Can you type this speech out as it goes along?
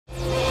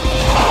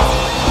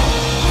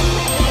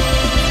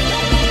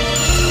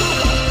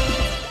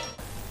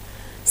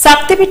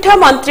शक्तिपीठ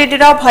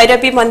मंत्रीडीर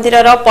भैरवी मंदिर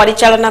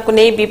परिचालना को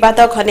नहीं विवाद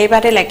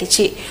घनैबार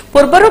लगी।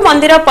 पूर्वर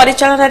मंदिर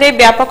परिचालन में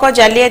व्यापक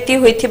जालियाती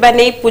होइथिबा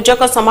नै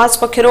पूजक समाज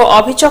पक्षर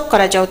अभियोग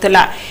करा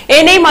जाउतला।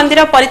 एने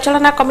मंदिर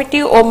परिचालना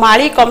कमिटी और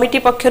माली कमिटी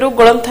पक्षर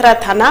गोलंथरा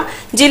थाना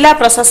जिला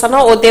प्रशासन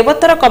और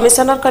देवतर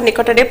कमिशनर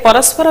निकट में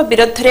परस्पर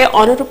विरुद्ध में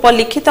अनुरूप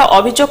लिखित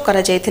अभियोग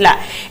करा जायथिला।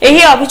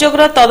 एही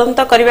अभियोगर तदंत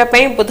करबा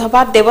पई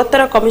बुधवार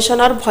देवतर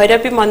कमिशनर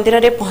भैरवी मंदिर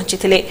में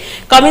पहुंचीथिले।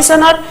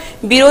 कमिशनर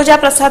बिरोजा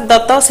प्रसाद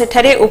दत्त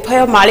सेठारे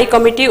उभय माली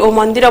कमिटी और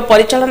मंदिर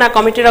परिचालना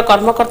कमिटीर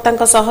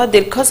कर्मकर्तांक सह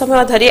दीर्घ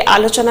समय धरी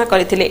आलोचना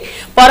करथिले।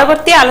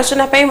 परवर्ती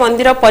आलोचना पई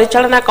मंदिर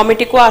परिचालना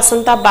कमिटी को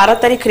आसंता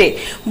 12 तारिख रे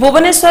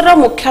भुवनेश्वर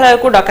मुख्यालय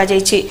को डका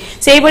जायछि।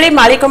 सेहिबळी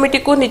माली कमिटी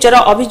को निजर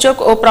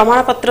अभियोग और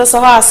प्रमाणपत्र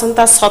सह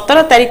आसंता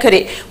 17 तारिख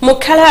रे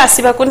मुख्यालय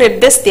आसिबाकू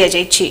निर्देश दिया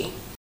जायछि।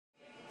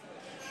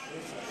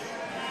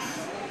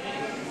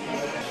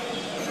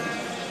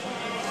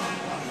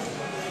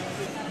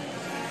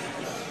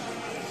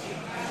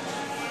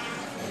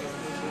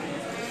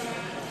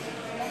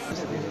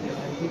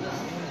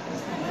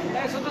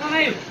 Sudah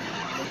naik.